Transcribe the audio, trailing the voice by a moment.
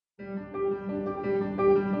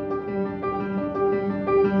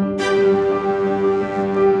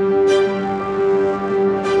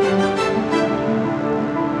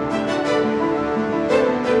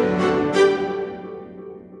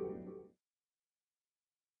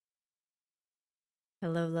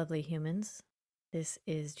Hello, lovely humans. This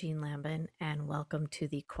is Jean Lambin, and welcome to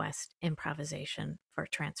the Quest Improvisation for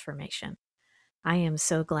Transformation. I am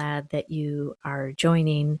so glad that you are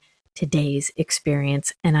joining today's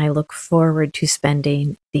experience, and I look forward to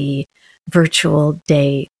spending the virtual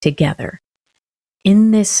day together. In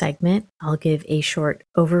this segment, I'll give a short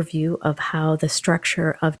overview of how the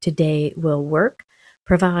structure of today will work,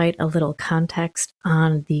 provide a little context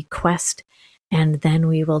on the quest, and then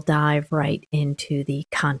we will dive right into the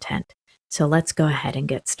content. So let's go ahead and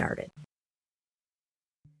get started.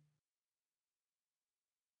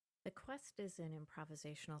 The quest is an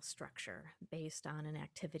improvisational structure based on an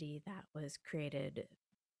activity that was created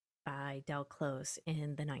by Del Close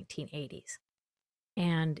in the 1980s.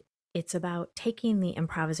 And it's about taking the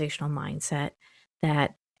improvisational mindset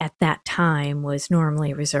that at that time was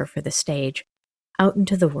normally reserved for the stage out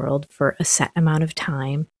into the world for a set amount of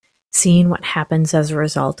time, seeing what happens as a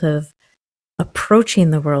result of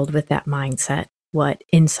approaching the world with that mindset, what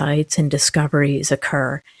insights and discoveries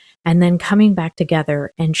occur, and then coming back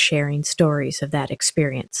together and sharing stories of that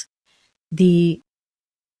experience. The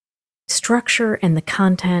structure and the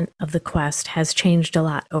content of the quest has changed a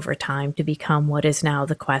lot over time to become what is now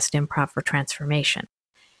the Quest Improv for Transformation.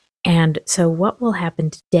 And so what will happen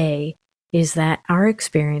today is that our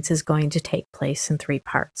experience is going to take place in three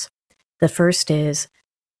parts. The first is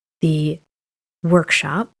the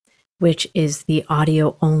workshop, which is the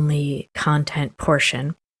audio-only content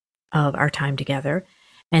portion of our time together.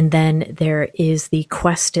 And then there is the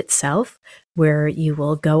quest itself, where you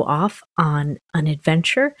will go off on an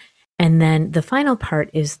adventure. And then the final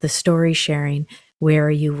part is the story sharing,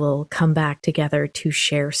 where you will come back together to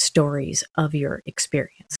share stories of your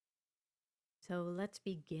experience. So let's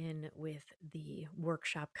begin with the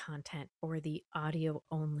workshop content or the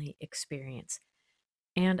audio-only experience.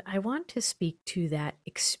 And I want to speak to that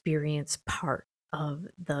experience part of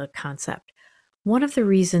the concept. One of the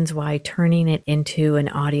reasons why turning it into an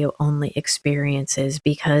audio-only experience is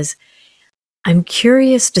because I'm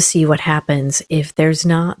curious to see what happens if there's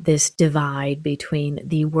not this divide between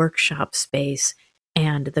the workshop space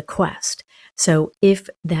and the quest. So if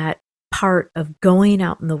that part of going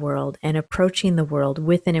out in the world and approaching the world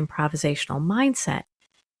with an improvisational mindset,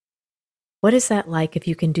 what is that like if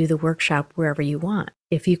you can do the workshop wherever you want,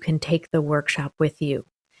 if you can take the workshop with you?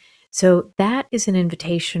 So that is an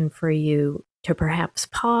invitation for you to perhaps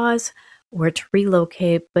pause or to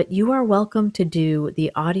relocate, but you are welcome to do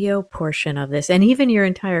the audio portion of this and even your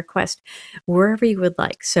entire quest wherever you would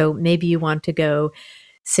like. So maybe you want to go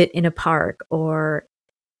sit in a park or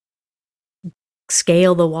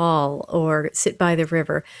scale the wall or sit by the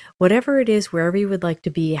river, whatever it is, wherever you would like to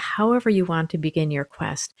be, however you want to begin your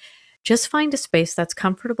quest. Just find a space that's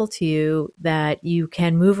comfortable to you, that you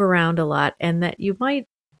can move around a lot, and that you might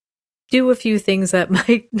do a few things that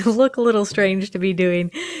might look a little strange to be doing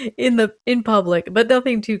in public, but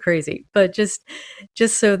nothing too crazy. But just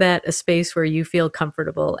so that a space where you feel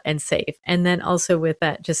comfortable and safe. And then also with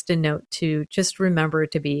that, just a note to just remember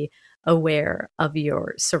to be aware of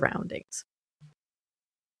your surroundings.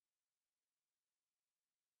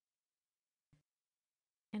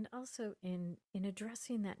 And also in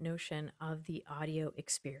addressing that notion of the audio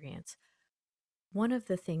experience, one of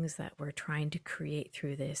the things that we're trying to create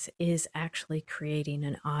through this is actually creating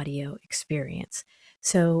an audio experience.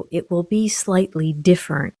 So it will be slightly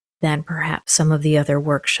different than perhaps some of the other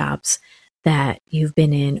workshops that you've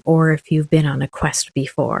been in, or if you've been on a quest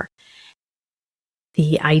before.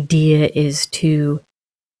 The idea is to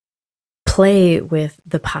play with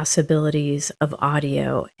the possibilities of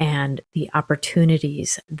audio and the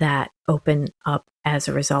opportunities that open up as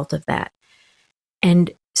a result of that.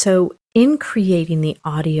 And so in creating the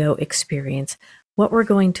audio experience, what we're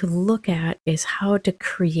going to look at is how to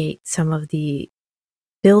create some of the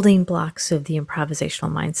building blocks of the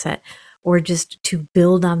improvisational mindset, or just to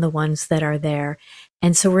build on the ones that are there.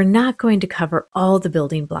 And so we're not going to cover all the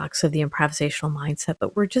building blocks of the improvisational mindset,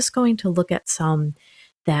 but we're just going to look at some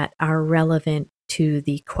that are relevant to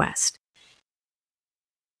the quest.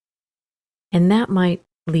 And that might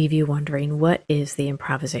leave you wondering, what is the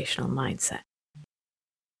improvisational mindset?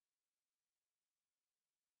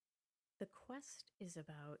 The quest is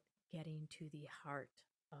about getting to the heart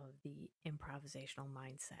of the improvisational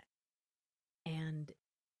mindset. And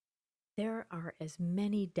there are as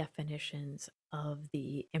many definitions of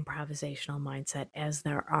the improvisational mindset as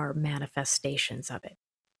there are manifestations of it.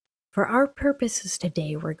 For our purposes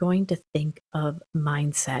today, we're going to think of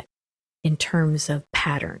mindset in terms of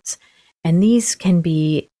patterns. And these can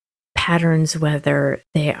be patterns whether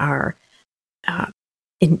they are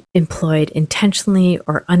employed intentionally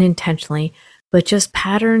or unintentionally, but just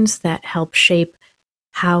patterns that help shape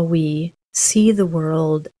how we see the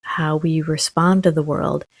world, how we respond to the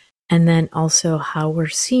world, and then also how we're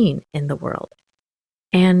seen in the world.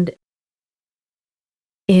 And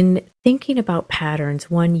in thinking about patterns,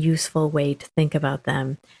 one useful way to think about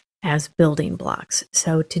them as building blocks.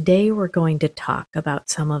 So today we're going to talk about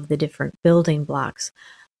some of the different building blocks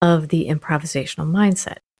of the improvisational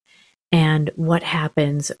mindset and what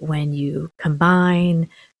happens when you combine,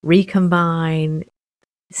 recombine,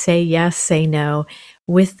 say yes, say no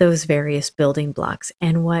with those various building blocks,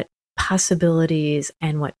 and what possibilities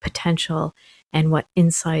and what potential and what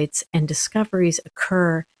insights and discoveries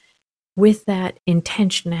occur with that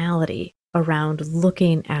intentionality around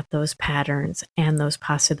looking at those patterns and those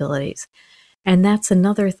possibilities. And that's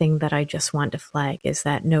another thing that I just want to flag is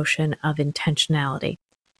that notion of intentionality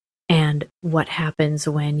and what happens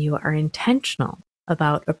when you are intentional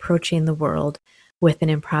about approaching the world with an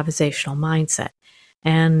improvisational mindset.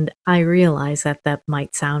 And I realize that that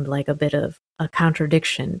might sound like a bit of a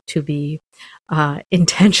contradiction to be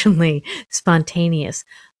intentionally spontaneous,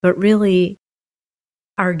 but really,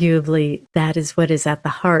 arguably, that is what is at the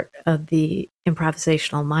heart of the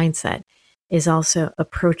improvisational mindset, is also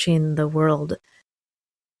approaching the world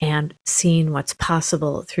and seeing what's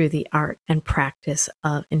possible through the art and practice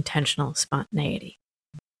of intentional spontaneity.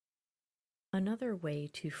 Another way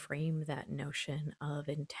to frame that notion of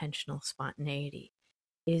intentional spontaneity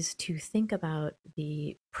is to think about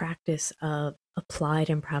the practice of applied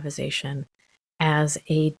improvisation as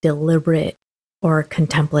a deliberate or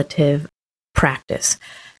contemplative practice.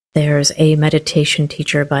 There's a meditation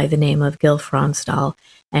teacher by the name of Gil Fronsdal,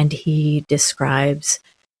 and he describes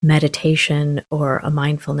meditation or a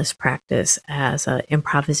mindfulness practice as a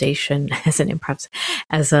improvisation,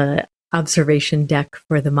 as a observation deck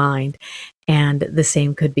for the mind. And the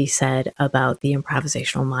same could be said about the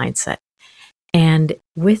improvisational mindset. And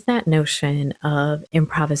with that notion of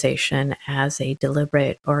improvisation as a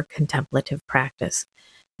deliberate or contemplative practice,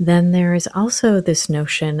 then there is also this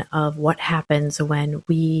notion of what happens when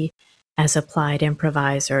we, as applied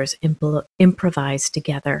improvisers, improvise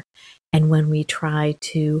together, and when we try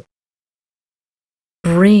to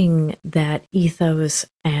bring that ethos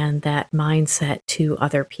and that mindset to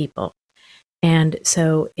other people. And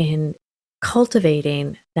so in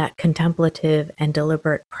cultivating that contemplative and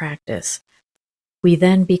deliberate practice, we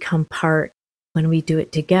then become part, when we do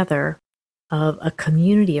it together, of a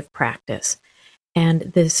community of practice. And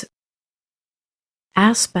this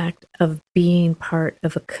aspect of being part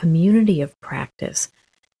of a community of practice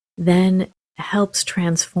then helps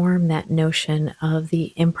transform that notion of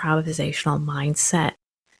the improvisational mindset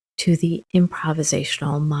to the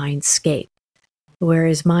improvisational mindscape.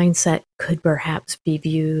 Whereas mindset could perhaps be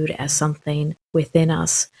viewed as something within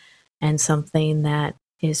us and something that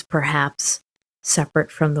is perhaps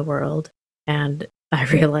separate from the world. And I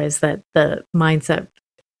realize that the mindset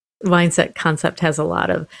concept has a lot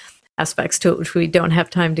of aspects to it, which we don't have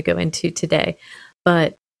time to go into today.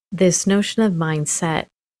 But this notion of mindset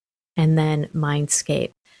and then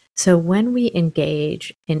mindscape. So when we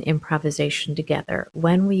engage in improvisation together,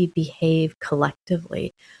 when we behave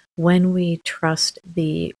collectively, when we trust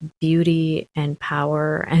the beauty and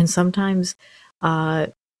power and sometimes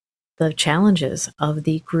the challenges of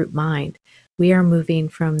the group mind, we are moving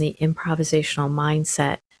from the improvisational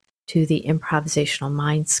mindset to the improvisational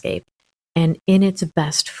mindscape. And in its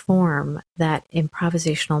best form, that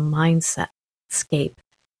improvisational mindscape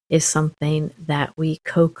is something that we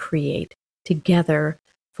co-create together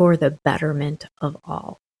for the betterment of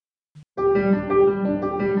all.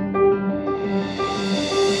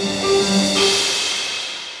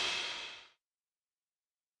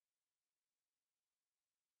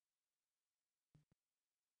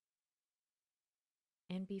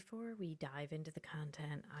 And before we dive into the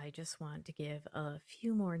content, I just want to give a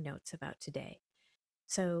few more notes about today.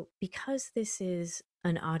 So, because this is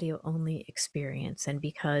an audio only experience, and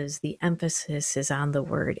because the emphasis is on the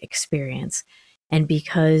word experience, and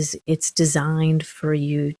because it's designed for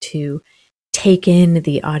you to take in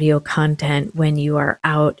the audio content when you are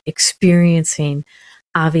out experiencing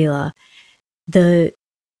Avila, there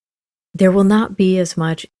will not be as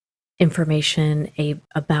much information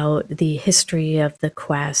about the history of the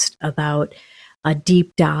quest, about a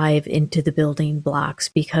deep dive into the building blocks,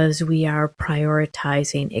 because we are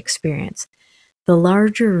prioritizing experience. The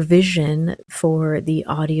larger vision for the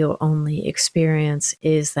audio only experience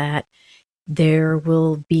is that there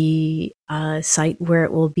will be a site where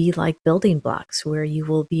it will be like building blocks, where you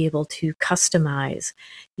will be able to customize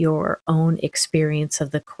your own experience of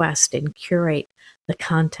the quest and curate the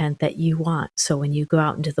content that you want. So when you go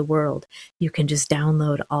out into the world, you can just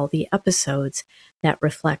download all the episodes that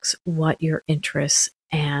reflects what your interests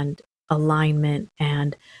and alignment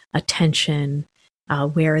and attention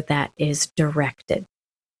where that is directed.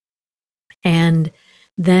 And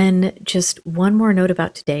then just one more note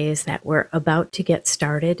about today is that we're about to get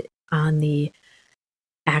started on the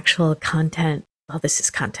actual content. Well, this is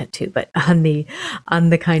content too, but on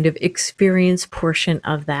the kind of experience portion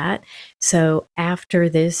of that. So after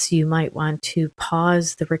this, you might want to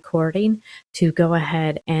pause the recording to go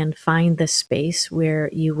ahead and find the space where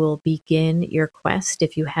you will begin your quest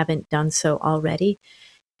if you haven't done so already.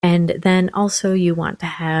 And then also you want to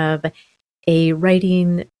have a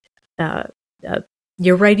writing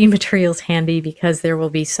your writing materials handy, because there will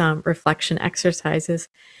be some reflection exercises.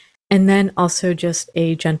 And then also just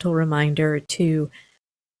a gentle reminder to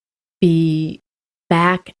be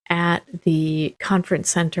back at the conference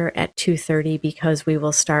center at 2:30, because we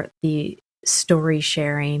will start the story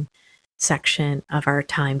sharing section of our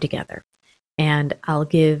time together. And I'll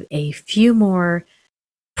give a few more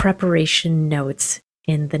preparation notes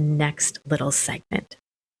in the next little segment.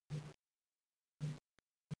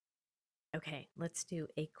 Okay, let's do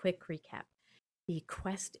a quick recap. The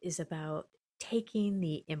quest is about taking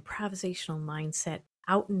the improvisational mindset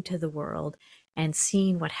out into the world and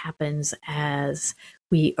seeing what happens as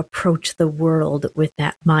we approach the world with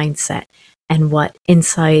that mindset, and what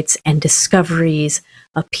insights and discoveries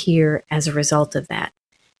appear as a result of that.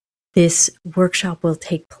 This workshop will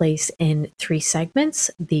take place in 3 segments: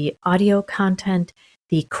 the audio content,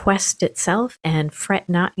 the quest itself, and fret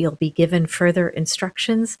not, you'll be given further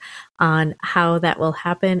instructions on how that will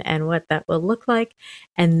happen and what that will look like.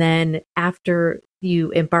 And then after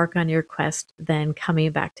you embark on your quest, then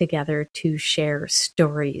coming back together to share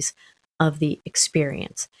stories of the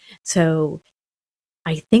experience. So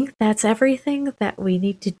I think that's everything that we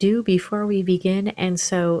need to do before we begin. And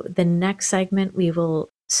so the next segment, we will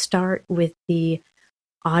start with the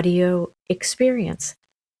audio experience.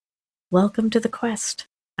 Welcome to the quest.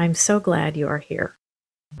 I'm so glad you are here.